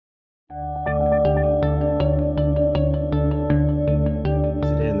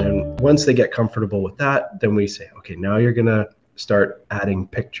once they get comfortable with that, then we say, okay, now you're going to start adding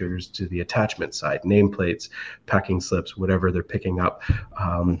pictures to the attachment side, nameplates, packing slips, whatever they're picking up,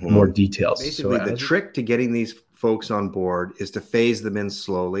 more details. Basically, the trick to getting these folks on board is to phase them in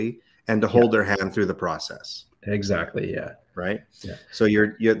slowly and to hold their hand through the process. Exactly. Yeah. Right. Yeah. So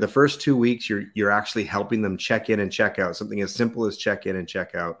you're the first 2 weeks, you're actually helping them check in and check out, something as simple as check in and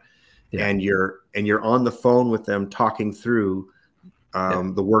check out. Yeah. And you're on the phone with them talking through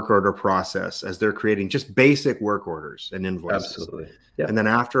the work order process as they're creating just basic work orders and invoices. Absolutely. Yeah. And then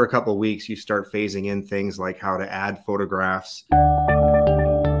after a couple of weeks, you start phasing in things like how to add photographs.